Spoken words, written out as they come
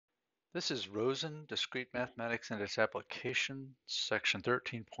This is Rosen, Discrete Mathematics and its Application, section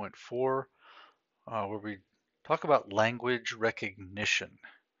 13.4, where we talk about language recognition.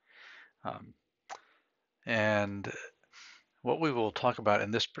 Um, and what we will talk about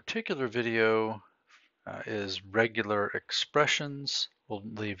in this particular video is regular expressions. We'll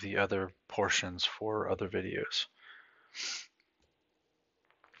leave the other portions for other videos.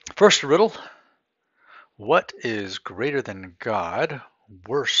 First riddle: what is greater than God,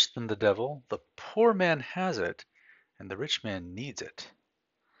 worse than the devil? The poor man has it, and the rich man needs it.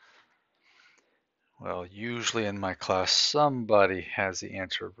 Well, usually in my class, somebody has the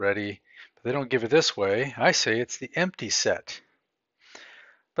answer ready, but they don't give it this way. I say it's the empty set.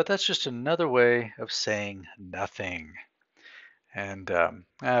 But that's just another way of saying nothing. And I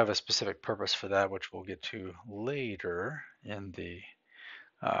have a specific purpose for that, which we'll get to later in the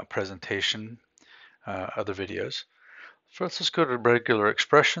presentation, other videos. First, let's go to regular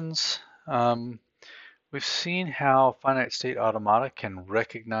expressions. We've seen how finite state automata can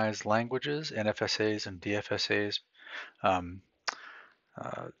recognize languages, NFSAs and DFSAs. Um,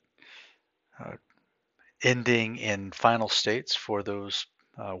 uh, uh, Ending in final states for those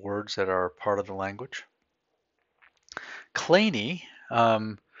words that are part of the language. Claney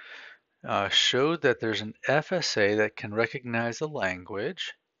showed that there's an FSA that can recognize the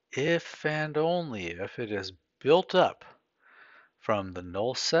language if and only if it is built up from the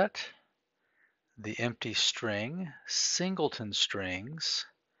null set, the empty string, singleton strings.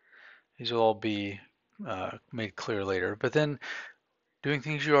 These will all be made clear later, but then doing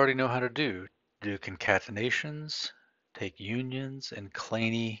things you already know how to do concatenations, take unions, and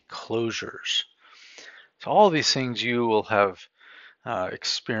Claney closures. So all of these things you will have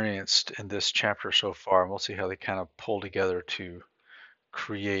experienced in this chapter so far, and we'll see how they kind of pull together to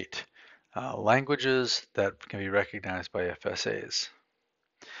create languages that can be recognized by FSAs.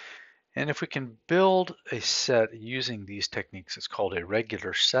 And if we can build a set using these techniques, it's called a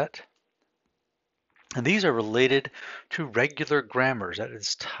regular set. And these are related to regular grammars, that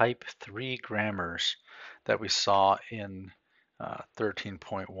is type 3 grammars that we saw in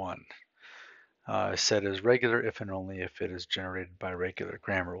 13.1. A set is regular if and only if it is generated by regular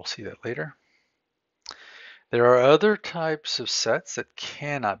grammar. We'll see that later. There are other types of sets that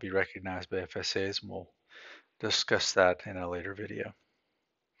cannot be recognized by FSAs, and we'll discuss that in a later video.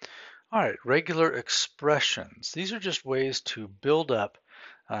 All right, regular expressions. These are just ways to build up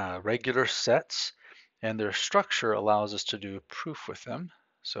regular sets, and their structure allows us to do a proof with them.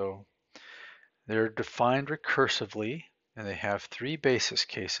 So they're defined recursively, and they have three basis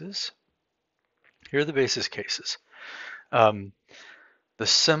cases. Here are the basis cases. The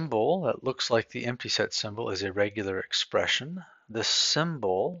symbol that looks like the empty set symbol is a regular expression. The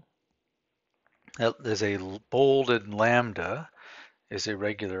symbol that is a bolded lambda is a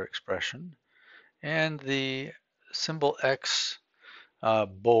regular expression. And the symbol x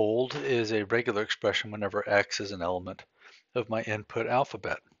bold is a regular expression whenever x is an element of my input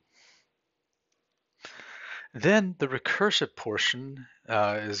alphabet. Then the recursive portion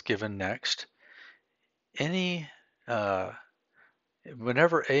is given next.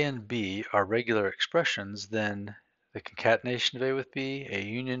 Whenever A and B are regular expressions, then the concatenation of A with B, A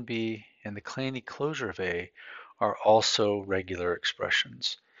union B, and the Claney closure of A are also regular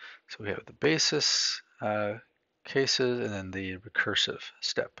expressions. So we have the basis cases and then the recursive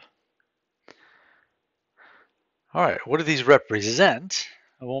step. All right, what do these represent?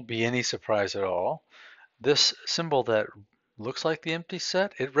 It won't be any surprise at all. This symbol that looks like the empty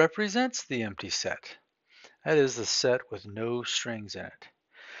set, it represents the empty set. That is the set with no strings in it.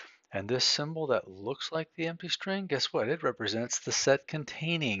 And this symbol that looks like the empty string, guess what? It represents the set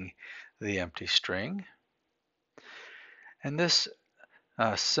containing the empty string. And this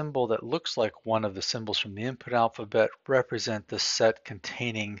symbol that looks like one of the symbols from the input alphabet represent the set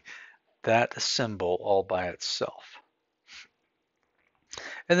containing that symbol all by itself.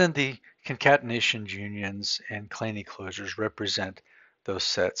 And then the concatenations, unions, and Claney closures represent those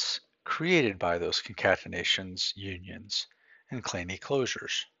sets created by those concatenations, unions, and Claney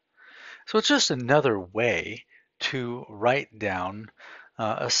closures. So it's just another way to write down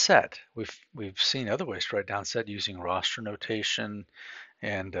a set. We've seen other ways to write down a set using roster notation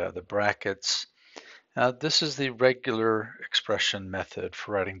and the brackets. This is the regular expression method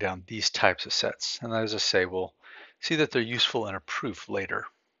for writing down these types of sets. And as I say, we'll see that they're useful in a proof later.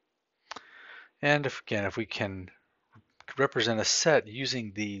 And if we can represent a set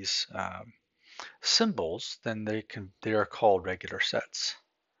using these symbols, then they are called regular sets.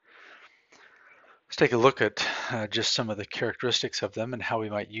 Let's take a look at just some of the characteristics of them and how we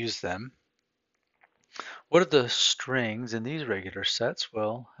might use them. What are the strings in these regular sets?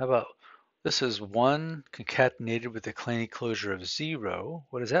 Well, how about This is 1 concatenated with a Kleene closure of 0.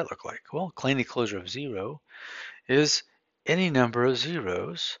 What does that look like? Well, Kleene closure of 0 is any number of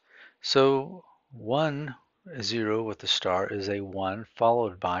zeros. So 1 0 with the star is a 1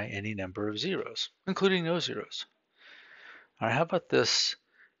 followed by any number of zeros, including no zeros. All right, how about this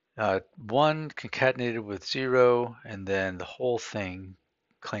 1 concatenated with 0 and then the whole thing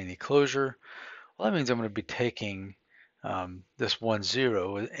Kleene closure? Well, that means I'm going to be taking this 1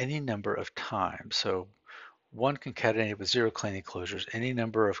 0 any number of times. So 1 concatenated with 0 Kleene closures, any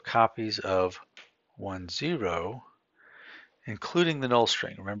number of copies of 1 0, including the null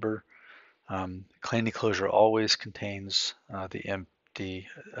string. Remember, Kleene closure always contains the empty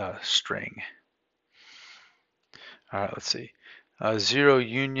string. All right, let's see. 0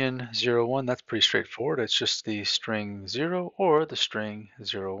 union 0 1, that's pretty straightforward. It's just the string 0 or the string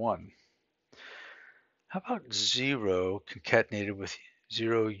 0 1. How about 0 concatenated with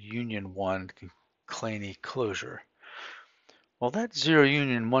 0 union 1 Kleene closure? Well, that 0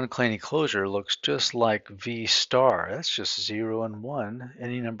 union 1 Kleene closure looks just like V star. That's just 0 and 1,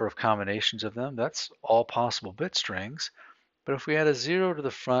 any number of combinations of them. That's all possible bit strings. But if we add a 0 to the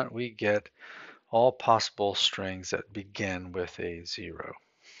front, we get all possible strings that begin with a 0.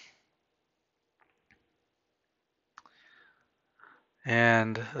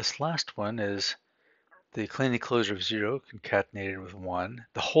 And this last one is the Kleene closure of 0 concatenated with 1.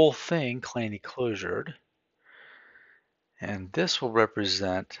 The whole thing Kleene closured. And this will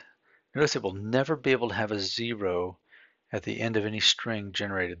represent, notice it will never be able to have a 0 at the end of any string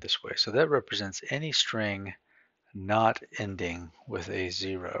generated this way. So that represents any string not ending with a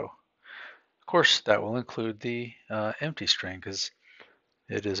 0. Of course, that will include the empty string because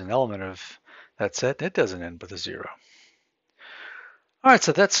it is an element of that set. It doesn't end with a 0. All right,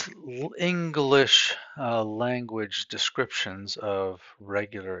 so that's English language descriptions of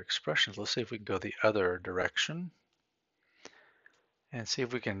regular expressions. Let's see if we can go the other direction and see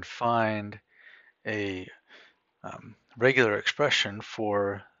if we can find a regular expression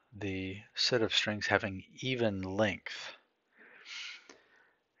for the set of strings having even length.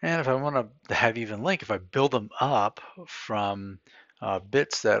 And if I want to have even length, if I build them up from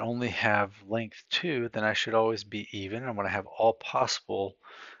bits that only have length 2, then I should always be even. I want to have all possible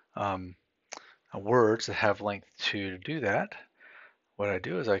words that have length 2 to do that. What I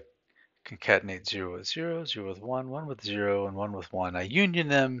do is I concatenate 0 with 0, 0 with 1, 1 with 0, and 1 with 1. I union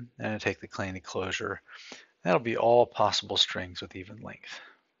them and I take the Kleene closure. That'll be all possible strings with even length.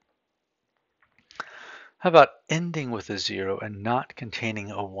 How about ending with a 0 and not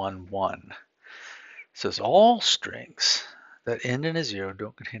containing a 1, 1? So it's all strings that end in a 0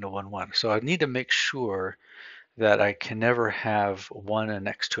 don't contain a 1, 1. So I need to make sure that I can never have 1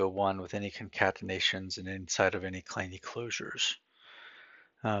 next to a 1 with any concatenations and inside of any Kleene closures.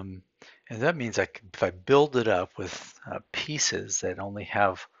 And that means if I build it up with pieces that only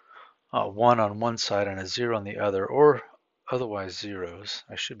have 1 on one side and a 0 on the other, or otherwise zeros,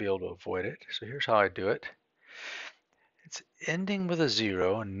 I should be able to avoid it. So here's how I do it. It's ending with a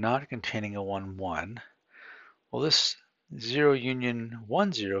 0 and not containing a 1, 1. Well, this 0 union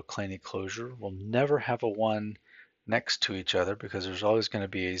 1, 0 Kleene closure will never have a 1 next to each other because there's always going to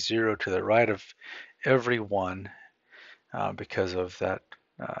be a 0 to the right of every 1 because of that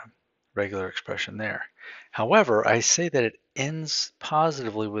regular expression there. However, I say that it ends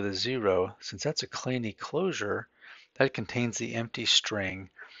positively with a 0 since that's a Kleene closure that contains the empty string.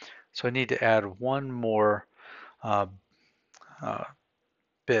 So I need to add one more uh,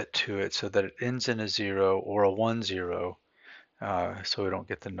 bit to it so that it ends in a 0 or a 1, 0 so we don't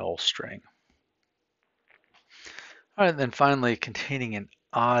get the null string. All right, and then finally containing an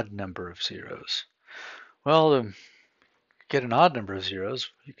odd number of zeros. Well, to get an odd number of zeros,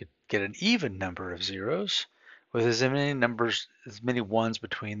 you could get an even number of zeros with as many ones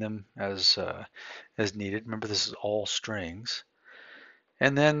between them as needed. Remember, this is all strings.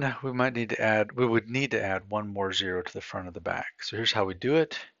 And then we would need to add one more 0 to the front of the back. So here's how we do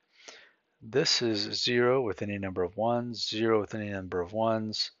it. This is 0 with any number of 1s, 0 with any number of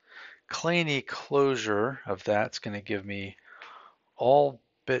 1s. Kleene closure of that's going to give me all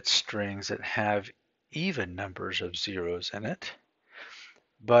bit strings that have even numbers of zeros in it,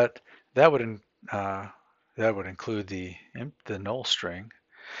 but that would include the null string.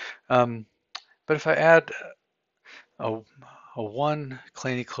 But if I add a 1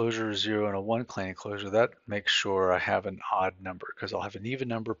 Kleene closure 0 and a 1 Kleene closure, that makes sure I have an odd number because I'll have an even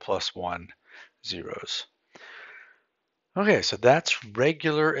number plus 1 zeros. Okay, so that's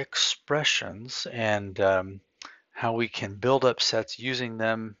regular expressions and how we can build up sets using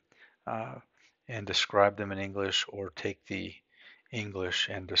them and describe them in English or take the English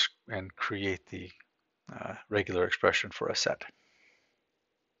and create the regular expression for a set.